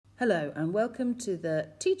Hello and welcome to the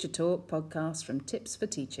Teacher Talk podcast from Tips for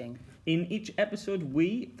Teaching. In each episode,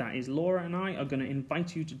 that is Laura and I, are going to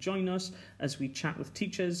invite you to join us as we chat with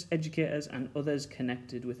teachers, educators and others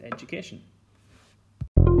connected with education.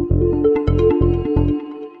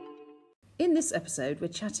 In this episode, we're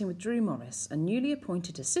chatting with Drew Morris, a newly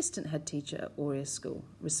appointed assistant head teacher at Aureus School,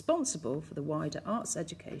 responsible for the wider arts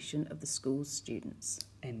education of the school's students.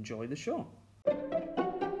 Enjoy the show.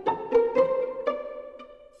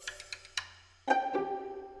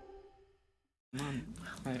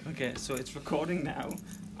 Right, okay, so it's recording now.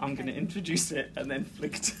 I'm going to introduce it and then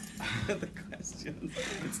flick to the questions.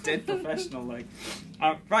 It's dead professional, like.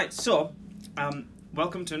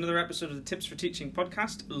 Welcome to another episode of the Tips for Teaching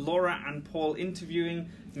podcast. Laura and Paul interviewing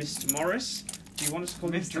Mr. Morris. Do you want us to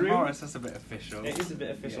call you Drew? Mr. Morris, that's a bit official. It is a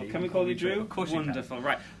bit official. Yeah, Can we call you Drew? Of course you can. Wonderful.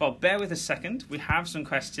 Right. Well, bear with a second. We have some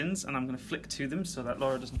questions and I'm going to flick to them so that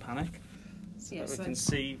Laura doesn't panic. So that we can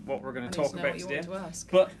see what we're going to talk about today.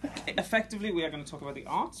 But effectively, we are going to talk about the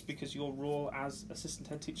arts because your role as assistant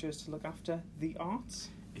head teacher is to look after the arts.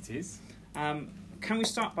 It is. Can we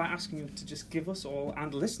start by asking you to just give us all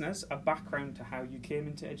and listeners a background to how you came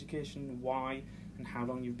into education, why, and how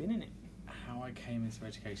long you've been in it? How I came into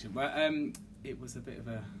education? Well, it was a bit of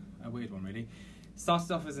a weird one, really.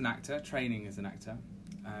 Started off as an actor, training as an actor,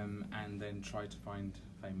 and then tried to find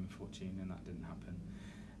fame and fortune, and that didn't happen.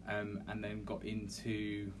 And then got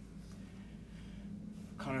into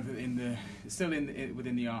kind of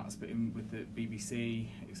within the arts, but with the BBC,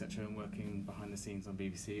 etc., and working behind the scenes on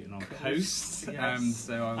BBC and on Coast. Yes.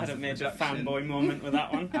 So I was I'd have made a fanboy moment with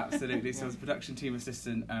that one. Absolutely. So I was a production team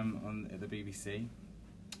assistant at the BBC,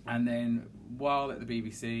 and then while at the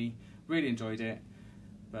BBC, really enjoyed it,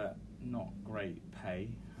 but not great pay,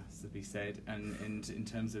 has to be said. And in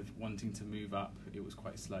terms of wanting to move up, it was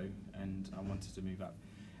quite slow, and I wanted to move up.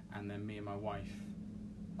 And then me and my wife,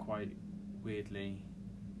 quite weirdly,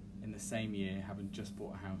 in the same year, having just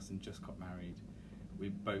bought a house and just got married, we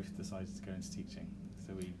both decided to go into teaching.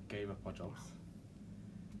 So we gave up our jobs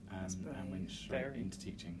and went straight into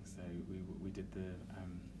teaching. So we did the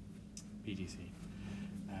PGC.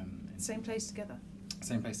 Same place together?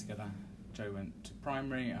 Same place together. Joe went to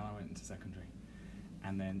primary and I went into secondary.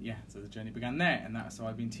 And then, so the journey began there. And so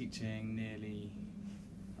I've been teaching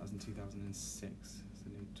that was in 2006. So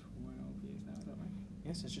nearly 12 years now, is that right?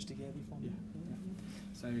 Yes, it's just a year before. Yeah.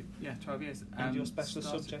 So 12 years. And your specialist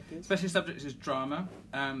subject is? Specialist subject is drama.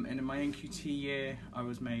 And in my NQT year, I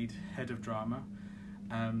was made head of drama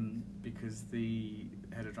because the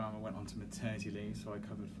head of drama went on to maternity leave, so I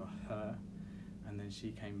covered for her. And then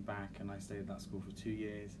she came back, and I stayed at that school for 2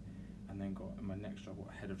 years, and then got my next job,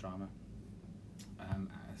 got head of drama at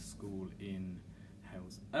a school in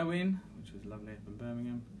Hales Owen, which was lovely up in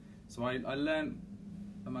Birmingham. So I learnt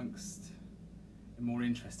amongst more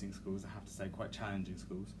interesting schools, I have to say, quite challenging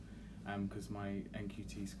schools, because my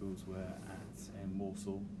NQT schools were at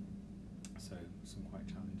Walsall, so some quite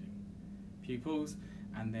challenging pupils,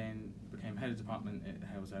 and then became head of department at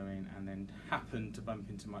Hales Owen, and then happened to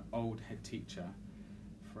bump into my old head teacher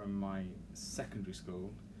from my secondary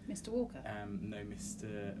school. Mr. Walker?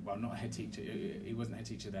 Not a head teacher, he wasn't a head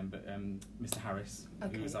teacher then, but Mr. Harris,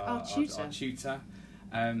 who was our tutor.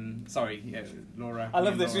 Laura. I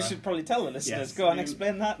love this. We should probably tell the listeners. Yes, go on,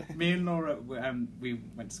 explain that. Me and Laura, we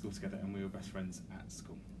went to school together, and we were best friends at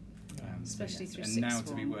school. Especially through sixth form. And now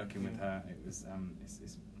to be working with her, it was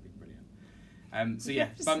it's brilliant.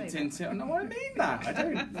 Bumped into. I don't mean that.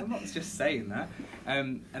 I'm not just saying that.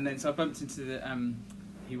 And then I bumped into the.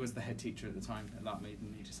 He was the head teacher at the time at Larkmead,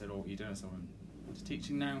 and he just said, "Oh, what are you doing?" So I'm into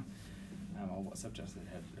teaching now. What subjects? The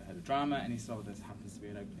head of drama, and he said, "Oh, there happens to be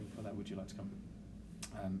an opening for that. Would you like to come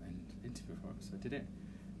and interview for it?" So I did it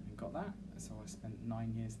and got that. So I spent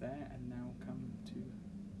 9 years there, and now come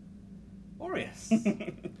to Aureus.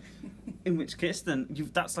 In which case, then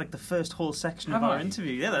that's like the first whole section of our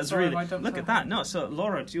interview. Yeah, that's really. Look at that. No, so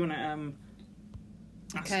Laura, do you want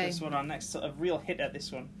to ask this one our next sort of real hit at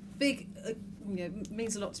this one? Big,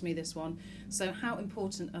 means a lot to me, this one. So how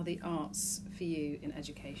important are the arts for you in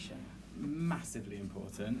education? Massively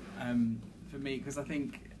important for me, because I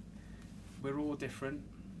think we're all different,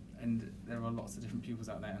 and there are lots of different pupils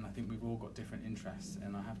out there, and I think we've all got different interests.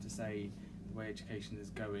 And I have to say, the way education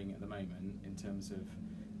is going at the moment, in terms of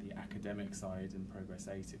the academic side and Progress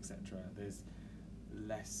 8, etc., there's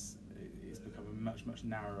less. It's becoming much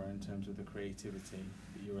narrower in terms of the creativity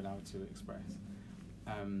that you're allowed to express,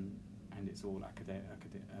 and it's all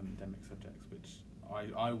academic subjects, which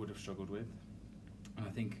I would have struggled with, and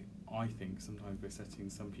I think sometimes we're setting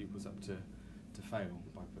some pupils up to fail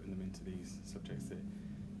by putting them into these subjects that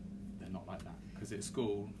they're not like that, because at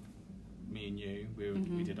school me and you,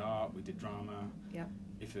 we did art, we did drama. Yeah.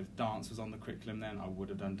 If dance was on the curriculum then, I would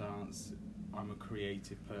have done dance. I'm a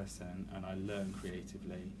creative person and I learn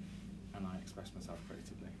creatively and I express myself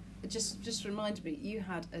creatively. Just remind me, you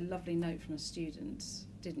had a lovely note from a student,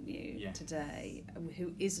 didn't you, today,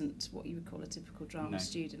 who isn't what you would call a typical drama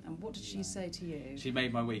student. And what did she say to you? She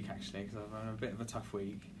made my week, actually, because I've had a bit of a tough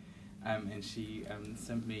week. And she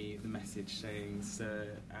sent me the message saying,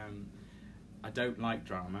 "Sir, I don't like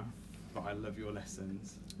drama, but I love your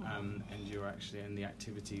lessons, and you're actually in the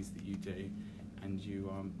activities that you do, and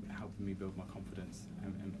you are helping me build my confidence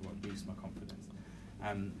and boost my confidence."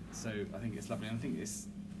 So I think it's lovely, and I think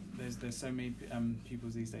there's so many people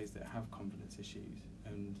these days that have confidence issues,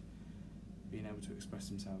 and being able to express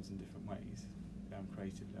themselves in different ways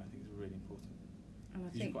creatively, I think is really important. And I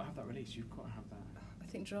think you've got to have that release. You've got to have that. I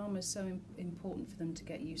think drama is so important for them to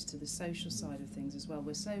get used to the social side of things as well.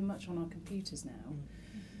 We're so much on our computers now.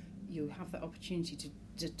 You have that opportunity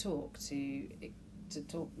to talk, to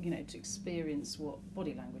experience what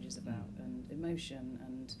body language is about and emotion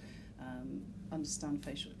and understand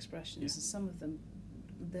facial expressions. And some of them,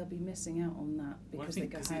 they'll be missing out on that because they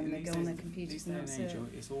go home and they go on their computers and that's it.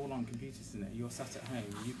 It's all on computers, isn't it? You're sat at home.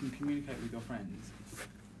 You can communicate with your friends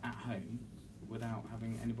at home without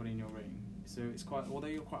having anybody in your room. So it's although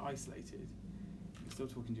you're quite isolated, you're still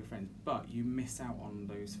talking to your friends, but you miss out on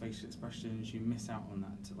those facial expressions, you miss out on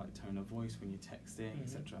that tone of voice when you're texting,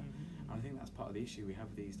 etc. And I think that's part of the issue we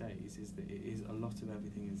have these days, is that it is a lot of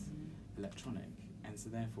everything is electronic, and so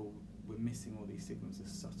therefore we're missing all these signals, the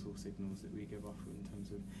subtle signals that we give off in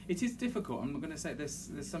terms of... It is difficult. I'm not going to say there's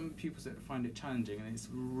some pupils that find it challenging, and it's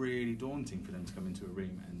really daunting for them to come into a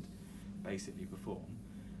room and basically perform.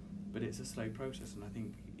 But it's a slow process, and I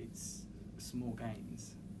think it's small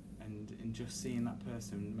gains, and in just seeing that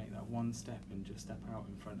person make that one step and just step out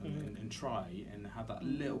in front of it and try and have that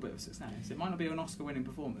little bit of success. It might not be an Oscar-winning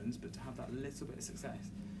performance, but to have that little bit of success,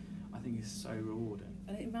 I think is so rewarding.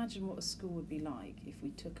 And imagine what a school would be like if we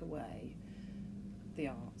took away the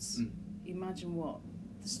arts. Imagine what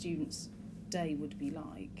the students' day would be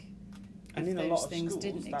like. And in a lot of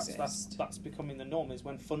schools, that's becoming the norm, is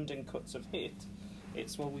when funding cuts have hit,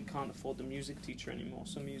 it's, well, we can't afford the music teacher anymore,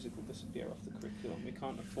 so music will disappear off the curriculum. We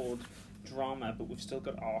can't afford drama, but we've still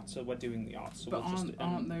got art, so we're doing the art. So but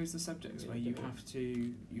aren't those the subjects where you have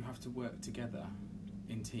to work together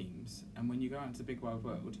in teams? And when you go out into the big wide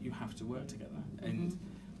world, you have to work together. And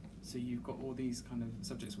so you've got all these kind of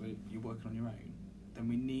subjects where you're working on your own. Then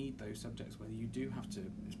we need those subjects where you do have to,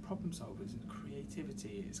 it's problem solvers, it's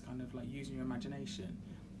creativity, it's kind of like using your imagination.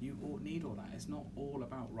 You need all that. It's not all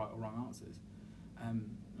about right or wrong answers.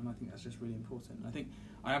 And I think that's just really important. I think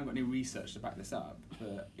I haven't got any research to back this up,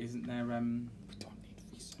 but isn't there? We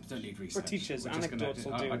don't need research. For teachers, anecdotes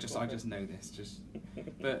will do. I just know this.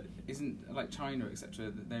 But isn't like China,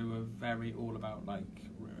 etc. That they were very all about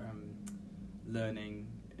learning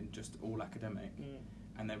and just all academic,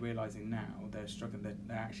 and they're realising now they're struggling.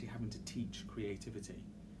 They're actually having to teach creativity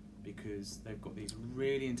because they've got these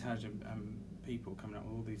really intelligent people coming out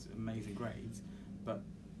with all these amazing grades, but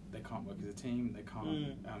they can't work as a team, they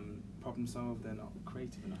can't problem solve, they're not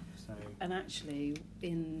creative enough. So. And actually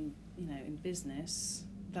in business,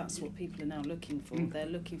 that's what people are now looking for. They're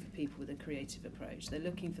looking for people with a creative approach. They're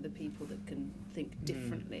looking for the people that can think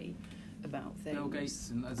differently about things. Bill Gates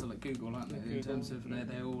and others like Google, aren't they? In terms of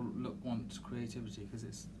they all want creativity because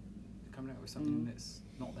it's coming out with something that's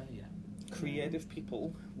not there yet. Creative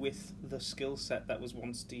people with the skill set that was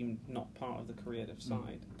once deemed not part of the creative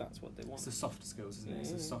side. That's what they want. It's the softer skills, isn't it?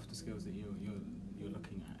 It's the softer skills that you're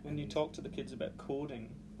looking at. When you talk to the kids about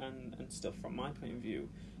coding and stuff, from my point of view,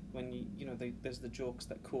 when there's the jokes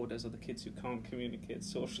that coders are the kids who can't communicate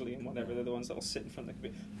socially and whatever, they're the ones that'll sit in front of the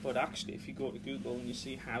computer. But actually, if you go to Google and you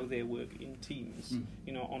see how they work in teams,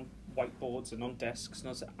 on whiteboards and on desks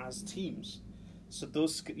and as teams. So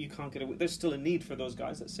those you can't get away. There's still a need for those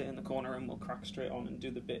guys that sit in the corner and will crack straight on and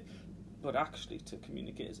do the bit. But actually, to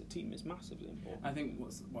communicate as a team is massively important. I think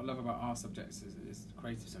what I love about our subjects is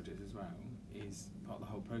creative subjects as well. Is part of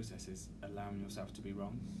the whole process is allowing yourself to be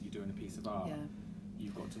wrong. You're doing a piece of art. Yeah.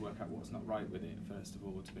 You've got to work out what's not right with it first of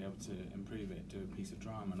all to be able to improve it. Do a piece of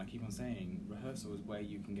drama, and I keep on saying rehearsal is where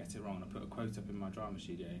you can get it wrong. I put a quote up in my drama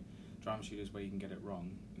studio. Drama studio is where you can get it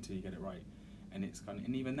wrong until you get it right. And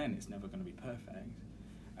and even then, it's never going to be perfect.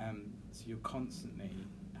 So you're constantly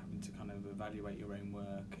having to kind of evaluate your own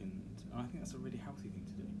work, and I think that's a really healthy thing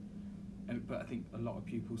to do. But I think a lot of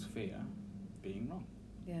pupils fear being wrong.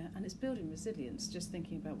 Yeah, and it's building resilience. Just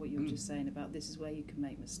thinking about what you were just saying about this is where you can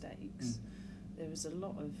make mistakes. There was a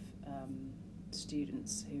lot of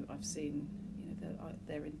students who I've seen,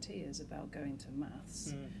 they're in tears about going to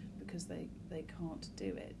maths. because they can't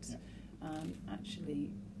do it.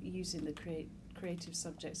 Actually using the creative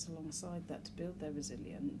subjects alongside that to build their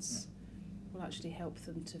resilience will actually help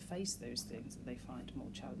them to face those things that they find more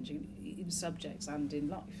challenging in subjects and in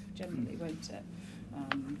life generally, won't it?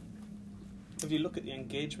 If you look at the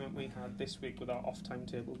engagement we had this week with our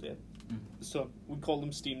off-timetable day, so we call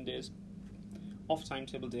them STEAM days,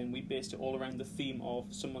 off-timetable day, and we based it all around the theme of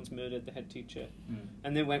someone's murdered the head teacher,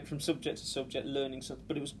 and they went from subject to subject learning stuff,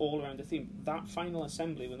 but it was all around the theme. That final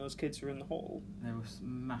assembly when those kids were in the hall, they were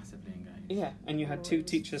massively engaged. Yeah, and you had two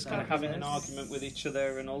teachers kind of having an argument with each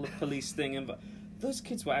other and all the police thing, and those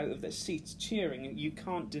kids were out of their seats cheering, and you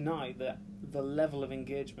can't deny the level of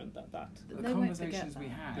engagement that the conversations we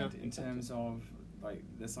had in terms of like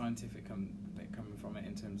the scientific bit coming from it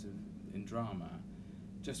in terms of in drama.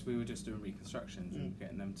 We were just doing reconstructions and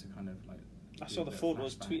getting them to kind of like. I saw the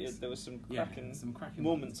photos tweeted. There was some cracking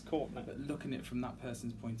moments caught. But looking at it from that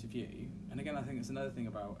person's point of view, and again, I think it's another thing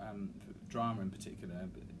about drama in particular,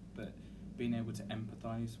 but being able to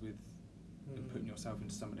empathise with putting yourself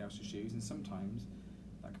into somebody else's shoes, and sometimes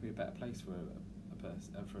that can be a better place for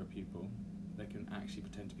a pupil. They can actually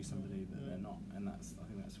pretend to be somebody that they're not, and I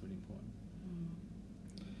think that's really important.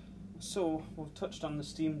 So we've touched on the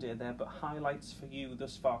STEAM Day there, but highlights for you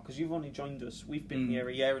thus far, because you've only joined us. We've been here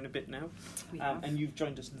a year and a bit now, and you've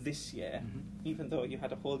joined us this year, even though you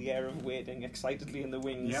had a whole year of waiting excitedly in the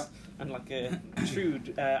wings, and like a true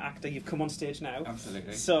actor, you've come on stage now.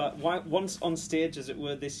 Absolutely. So once on stage, as it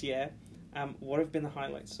were, this year, what have been the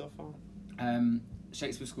highlights so far?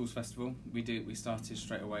 Shakespeare Schools Festival. We started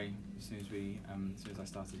straight away as soon as I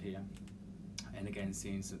started here, and again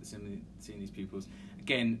seeing these pupils.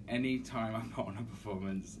 Again, any time I put on a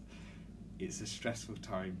performance, it's a stressful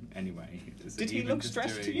time anyway. Did he look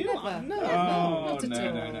stressed to you? No. No.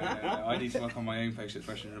 I need to work on my own facial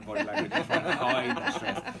expression and body language to try and hide that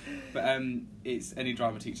stress. But it's any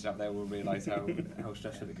drama teachers out there will realise how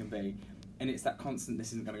stressful it can be, and it's that constant. This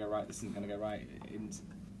isn't going to go right. This isn't going to go right.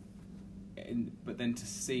 But then to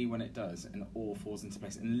see when it does and it all falls into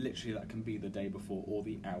place, and literally that can be the day before or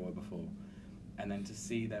the hour before, and then to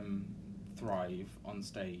see them thrive on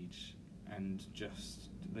stage and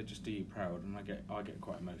they just do you proud, and I get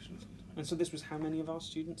quite emotional sometimes. And so this was how many of our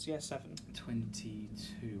students? 7?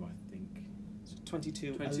 22, I think. So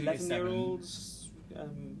 22 11-year-olds.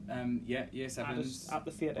 Year 7 at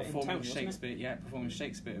the theatre in town, Shakespeare. Yeah, performing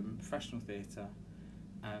Shakespeare in professional theatre,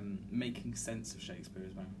 making sense of Shakespeare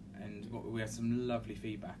as well. And we had some lovely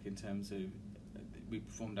feedback in terms of we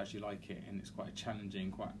performed actually like it, and it's quite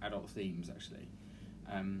challenging, quite adult themes actually.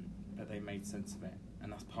 But they made sense of it,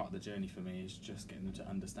 and that's part of the journey for me, is just getting them to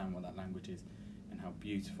understand what that language is and how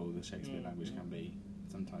beautiful the Shakespeare language can be.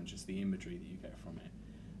 Sometimes just the imagery that you get from it.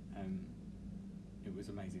 It was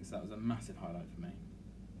amazing, so that was a massive highlight for me.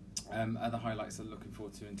 Other highlights I'm looking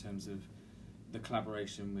forward to in terms of the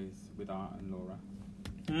collaboration with Art and Laura.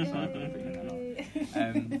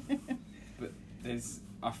 But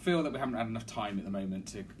I feel that we haven't had enough time at the moment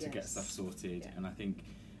to get stuff sorted, and I think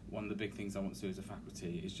one of the big things I want to do as a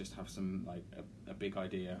faculty is just have some like a big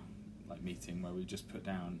idea like meeting where we just put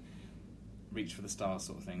down, reach for the stars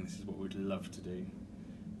sort of thing. This is what we'd love to do,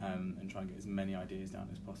 and try and get as many ideas down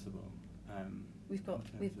as possible. We've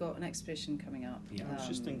got an exhibition coming up. Yeah, I was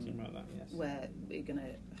just thinking about that. Yes, where we're going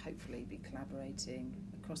to hopefully be collaborating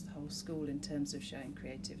across the whole school in terms of showing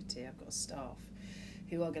creativity. I've got staff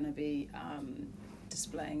who are going to be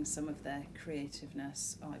displaying some of their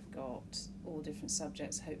creativeness. I've got all different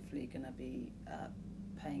subjects hopefully going to be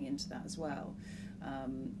paying into that as well.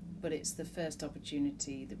 But it's the first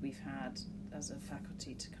opportunity that we've had as a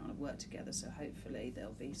faculty to kind of work together, so hopefully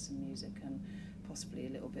there'll be some music and possibly a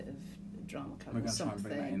little bit of drama club or something. We're going to try and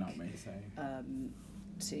bring that in, aren't we? So.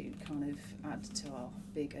 To kind of add to our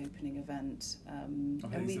big opening event. I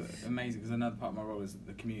think it's amazing, because another part of my role is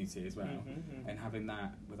the community as well, and having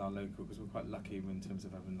that with our local, because we're quite lucky in terms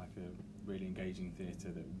of having like a really engaging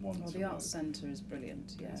theatre that wants. The Arts Centre is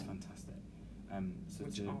brilliant. Yeah, it's fantastic. So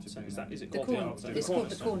which arts centre is that? Is it called the Arts Centre? It's called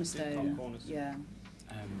the Cornerstone. Yeah.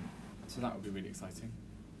 So that would be really exciting.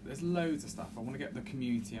 There's loads of stuff. I want to get the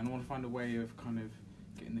community, and I want to find a way of kind of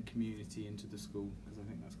getting the community into the school, because I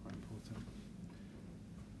think that's quite important.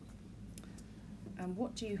 And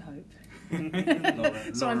what do you hope?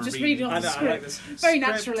 Laura I'm just reading off the script very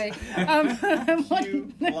naturally.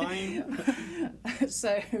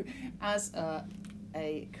 So, as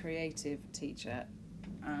a creative teacher,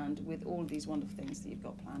 and with all of these wonderful things that you've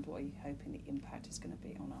got planned, what are you hoping the impact is going to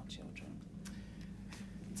be on our children?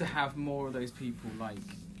 To have more of those people like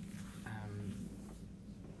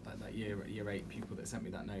that year 8 pupil that sent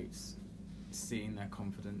me that notes, seeing their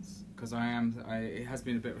confidence, because it has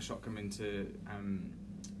been a bit of a shock coming to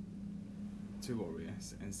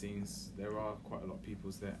Aureus and seeing there are quite a lot of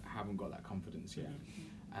pupils that haven't got that confidence yet.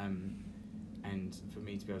 And for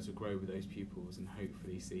me to be able to grow with those pupils and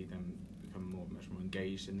hopefully see them become much more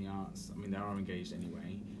engaged in the arts. I mean, they are engaged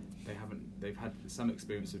anyway. They've had some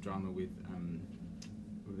experience of drama with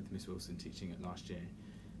Miss Wilson teaching it last year.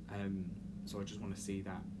 So I just want to see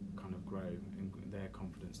that kind of grow and their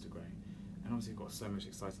confidence to grow. And obviously we've got so much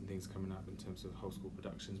exciting things coming up in terms of whole school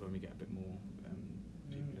productions when we get a bit more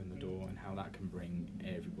people in the door, and how that can bring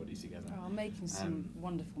everybody together. Oh, making some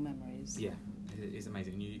wonderful memories. Yeah, it's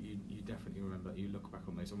amazing. You definitely remember. You look back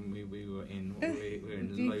on those. I mean, we were in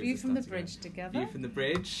loads View of from the stuff bridge together. View from the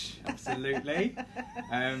bridge, absolutely.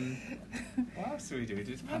 What else did we do? We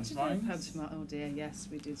did pantomime. Oh dear, yes,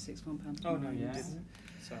 we did 6 1 pantomime. Oh no, you didn't.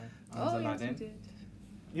 Sorry. I was Aladdin. Yes, we did.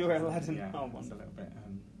 You were Aladdin. Yeah, oh, it's a little bit dodgy.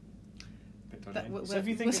 So if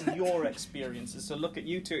you think of your experiences, so look at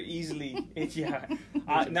you two easily.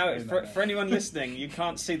 Now, for anyone listening, you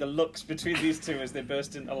can't see the looks between these two as they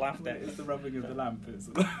burst into laughter. It's the rubbing of the lamp. It's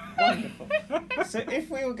wonderful. So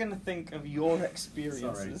if we were going to think of your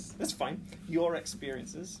experiences, that's fine. Your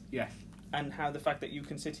experiences, and how the fact that you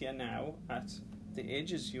can sit here now at the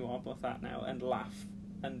ages you are both at now and laugh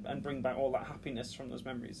and bring back all that happiness from those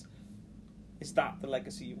memories. Is that the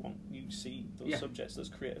legacy you want? You see those subjects, those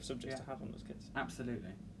creative subjects, to have on those kids?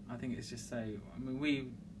 Absolutely. I think it's just so. I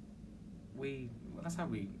mean, well, that's how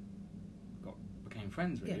we became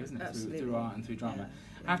friends, really, isn't it? Through art and through drama.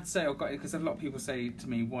 Yeah. I have to say, I've got it because a lot of people say to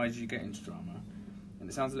me, "Why did you get into drama?" And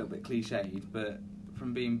it sounds a little bit cliched, but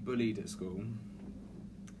from being bullied at school,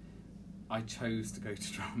 I chose to go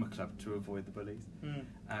to drama club to avoid the bullies,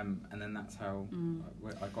 and then that's how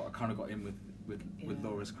I kind of got in with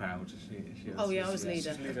Laura's crowd. I was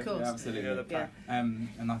leader, of course. Yeah, absolutely. Yeah.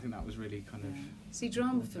 And I think that was really kind of... See,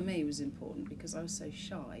 drama for me was important because I was so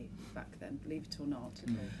shy back then, believe it or not.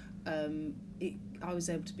 I was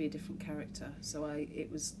able to be a different character, so I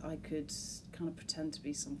could kind of pretend to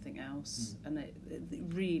be something else, and it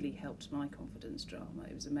really helped my confidence. Drama,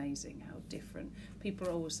 it was amazing how different. People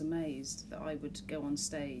are always amazed that I would go on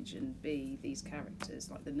stage and be these characters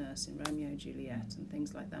like the nurse in Romeo and Juliet and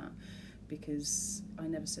things like that, because I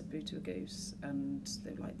never said boo to a goose, and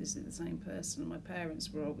they were like, this is the same person. My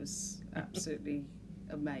parents were always absolutely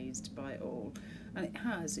amazed by it all, and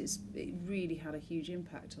it really had a huge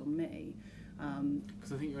impact on me.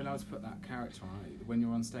 Because I think you're allowed to put that character on it. When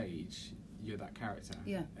you're on stage, you're that character.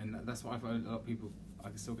 Yeah. And that's why I find a lot of people, I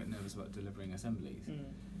can still get nervous about delivering assemblies.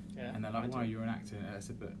 Yeah. And they're like, why, you're an actor? And I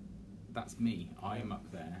said, but that's me. I am up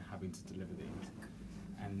there having to deliver these.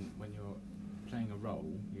 And when you're playing a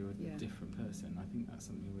role, you're a different person. I think that's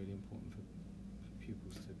something really important for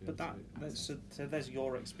pupils to be able to access. So there's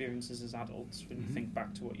your experiences as adults when you think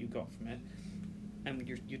back to what you got from it. And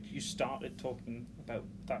you started talking about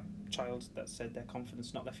that child that said their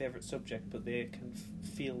confidence, not their favourite subject, but they can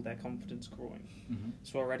feel their confidence growing.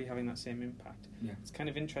 So already having that same impact. Yeah. It's kind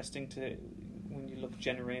of interesting to, when you look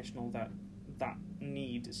generational, that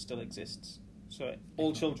need still exists. So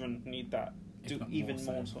all children need that, even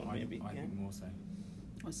more so maybe. I think more so.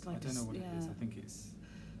 It's like I don't know what it is. I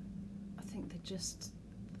think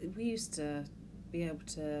we used to be able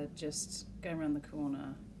to just go around the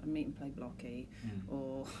corner and meet and play blocky,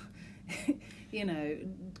 or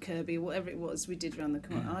Kirby, whatever it was we did around the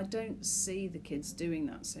corner. I don't see the kids doing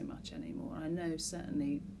that so much anymore. I know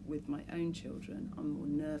certainly with my own children, I'm more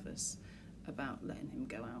nervous about letting him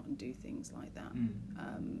go out and do things like that.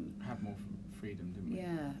 Have more freedom, didn't we?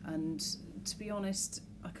 Yeah, and to be honest,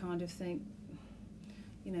 I kind of think,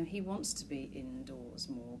 he wants to be indoors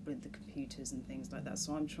more with the computers and things like that,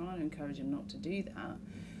 so I'm trying to encourage him not to do that.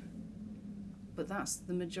 But that's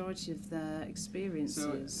the majority of their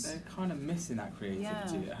experiences. So they're kind of missing that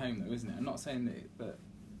creativity at home, though, isn't it? I'm not saying that, but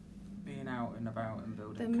being out and about and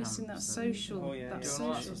building. They're missing that social,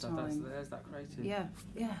 social time. There's that creative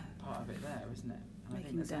part of it there, isn't it? And I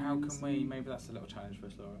think that's how can we? Maybe that's a little challenge for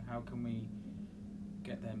us, Laura. How can we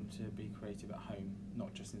get them to be creative at home,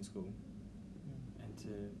 not just in school, and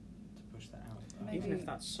to push that out? Even if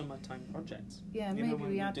that's summertime projects. Yeah, maybe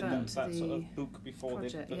we add that to that the sort of book before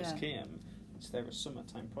project, they first came. There a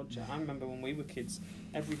summertime project. I remember when we were kids,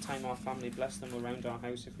 every time our family, bless them, were around our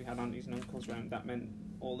house, if we had aunties and uncles around, that meant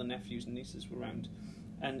all the nephews and nieces were around.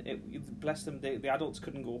 And bless them, the adults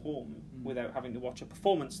couldn't go home without having to watch a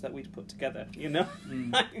performance that we'd put together,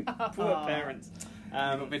 Poor parents.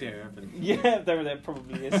 Got video evidence. Yeah, there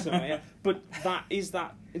probably is somewhere. Yeah. But is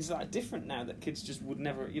that different now, that kids just would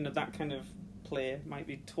never, that kind of play might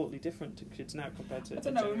be totally different to kids now compared to. I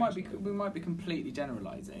don't know. We might be completely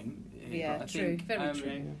generalising absolutely. Yeah, but I true, think, very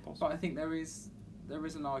true. But I think there is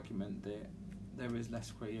an argument that there is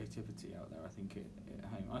less creativity out there. I think at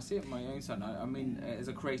home. I see it in my own son. I mean, as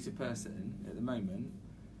a creative person at the moment,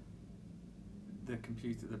 the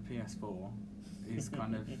computer, the PS4, is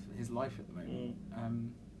kind of his life at the moment.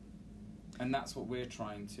 And that's what we're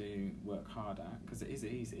trying to work hard at, because it is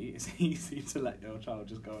easy. It's easy to let your child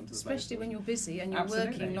just go onto the especially when you're busy and you're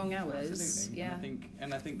working long hours. Absolutely. Yeah.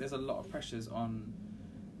 And I think there's a lot of pressures on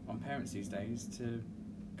parents these days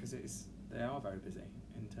because they are very busy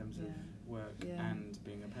in terms of work and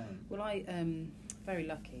being a parent. Well, I am very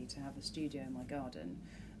lucky to have a studio in my garden,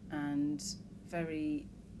 and very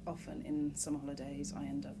often in summer holidays I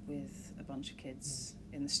end up with a bunch of kids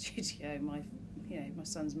in the studio. My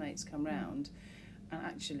son's mates come round, and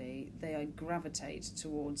actually they gravitate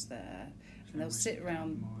towards there, and they'll sit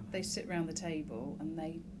around. They sit around the table, and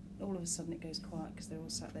all of a sudden it goes quiet because they're all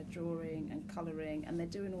sat there drawing and colouring, and they're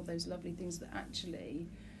doing all those lovely things that actually,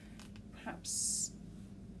 perhaps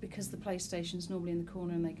because the PlayStation's normally in the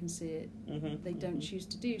corner and they can see it, they don't choose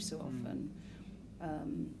to do so often.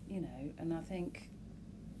 And I think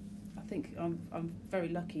I'm very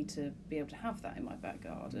lucky to be able to have that in my back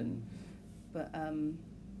garden. But I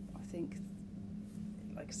think,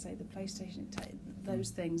 like I say, the PlayStation, those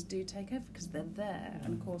things do take over because they're there,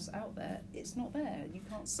 and of course out there it's not there. You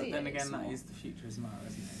can't see it. But then again, that is the future as well,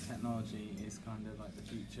 isn't it? Technology is kind of like the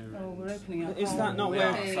future. Oh, we're opening up. Is that not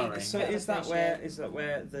where? Sorry. So is that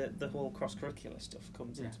where the whole cross-curricular stuff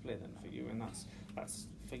comes into play then for you? And that's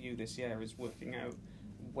for you this year, is working out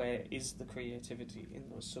where is the creativity in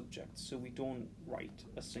those subjects, so we don't write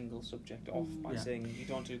a single subject off by saying you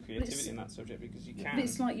don't do creativity in that subject because you can.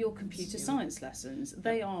 It's like your computer science lessons;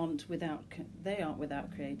 they aren't without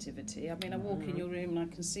creativity. I mean, I walk in your room and I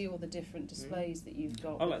can see all the different displays that you've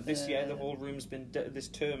got. Oh, like this year, the whole room's been this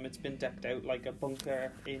term. It's been decked out like a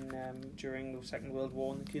bunker in during the Second World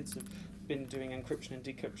War, and the kids have been doing encryption and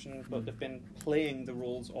decryption, but they've been playing the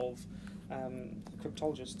roles of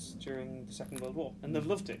cryptologists during the Second World War, and they've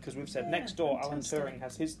loved it because we've said next door fantastic. Alan Turing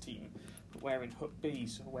has his team, but we're in Hut B,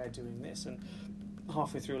 so we're doing this. And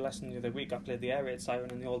halfway through a lesson the other week, I played the air raid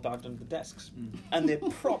siren, and they all dived under the desks, and they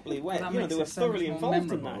properly went. They were thoroughly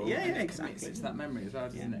involved in that. Yeah, exactly. It's that memory as well,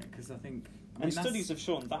 isn't it? Because I think, studies have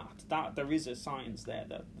shown that there is a science there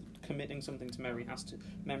that committing something to memory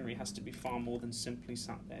has to be far more than simply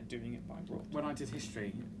sat there doing it by rote. When I did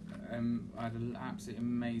history, I had an absolutely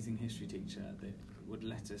amazing history teacher that would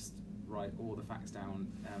let us write all the facts down.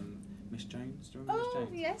 Miss Jones, do you remember Miss Jones?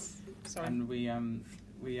 Oh yes. Sorry. And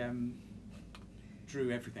we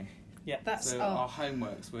drew everything. Yeah, so our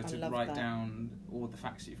homeworks were to write down all the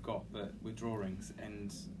facts you've got, but with drawings,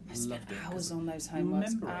 and I loved it. Hours on those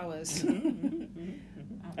homeworks, hours.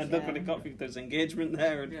 And look what it got for you. There's engagement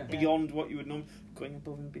there, and beyond what you would know, going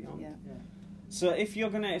above and beyond. Yeah. So if we're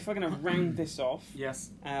gonna round this off, yes.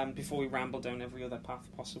 Before we ramble down every other path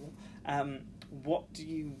possible, what do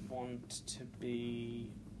you want to be?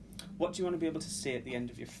 What do you want to be able to say at the end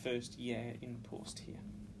of your first year in post here?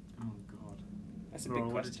 Oh God, that's a big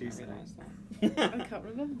question. I realise that. I can't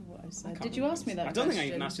remember what I said. Did you ask me that? I don't think I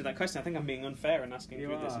even asked you that question. I think I'm being unfair in asking you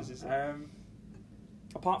this.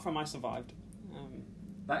 Apart from I survived.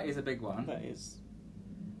 That is a big one. That is.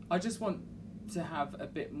 I just want to have a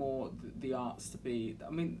bit more the arts to be.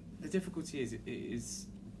 I mean, the difficulty is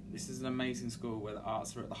this is an amazing school where the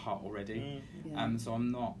arts are at the heart already. So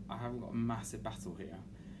I haven't got a massive battle here,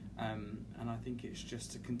 and I think it's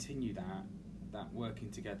just to continue that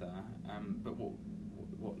working together. But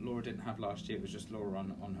what Laura didn't have last year was just Laura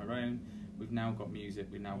on her own. We've now got music.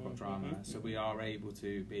 We've now got drama. So we are able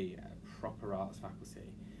to be a proper arts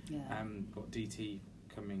faculty. Got DT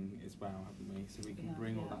coming as well, haven't we? So we can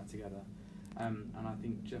bring all that together, and I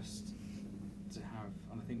think just to have,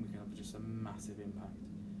 and I think we can have just a massive impact.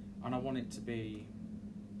 And I want it to be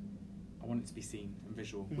seen and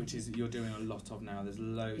visual, which is you're doing a lot of now. There's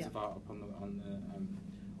loads of art up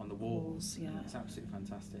on the walls. It's absolutely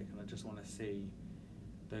fantastic, and I just want to see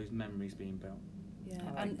those memories being built.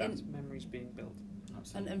 Memories being built.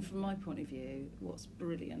 Absolutely. And from my point of view, what's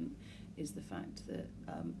brilliant is the fact that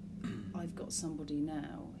I've got somebody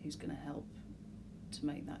now who's going to help to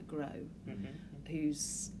make that grow,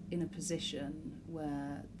 who's in a position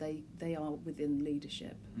where they are within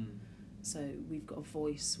leadership. So we've got a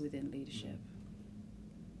voice within leadership.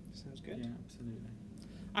 Sounds good. Yeah, absolutely.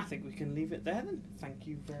 I think we can leave it there then. Thank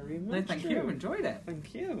you very much. No, thank you. Enjoyed it.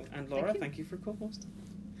 Thank you. And Laura, thank you for co-hosting.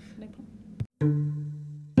 No problem.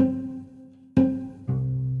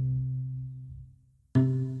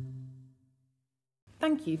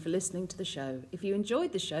 Thank you for listening to the show. If you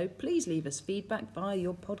enjoyed the show, please leave us feedback via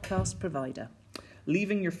your podcast provider.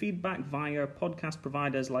 Leaving your feedback via podcast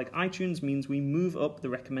providers like iTunes means we move up the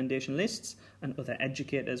recommendation lists and other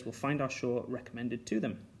educators will find our show recommended to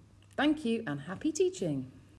them. Thank you and happy teaching.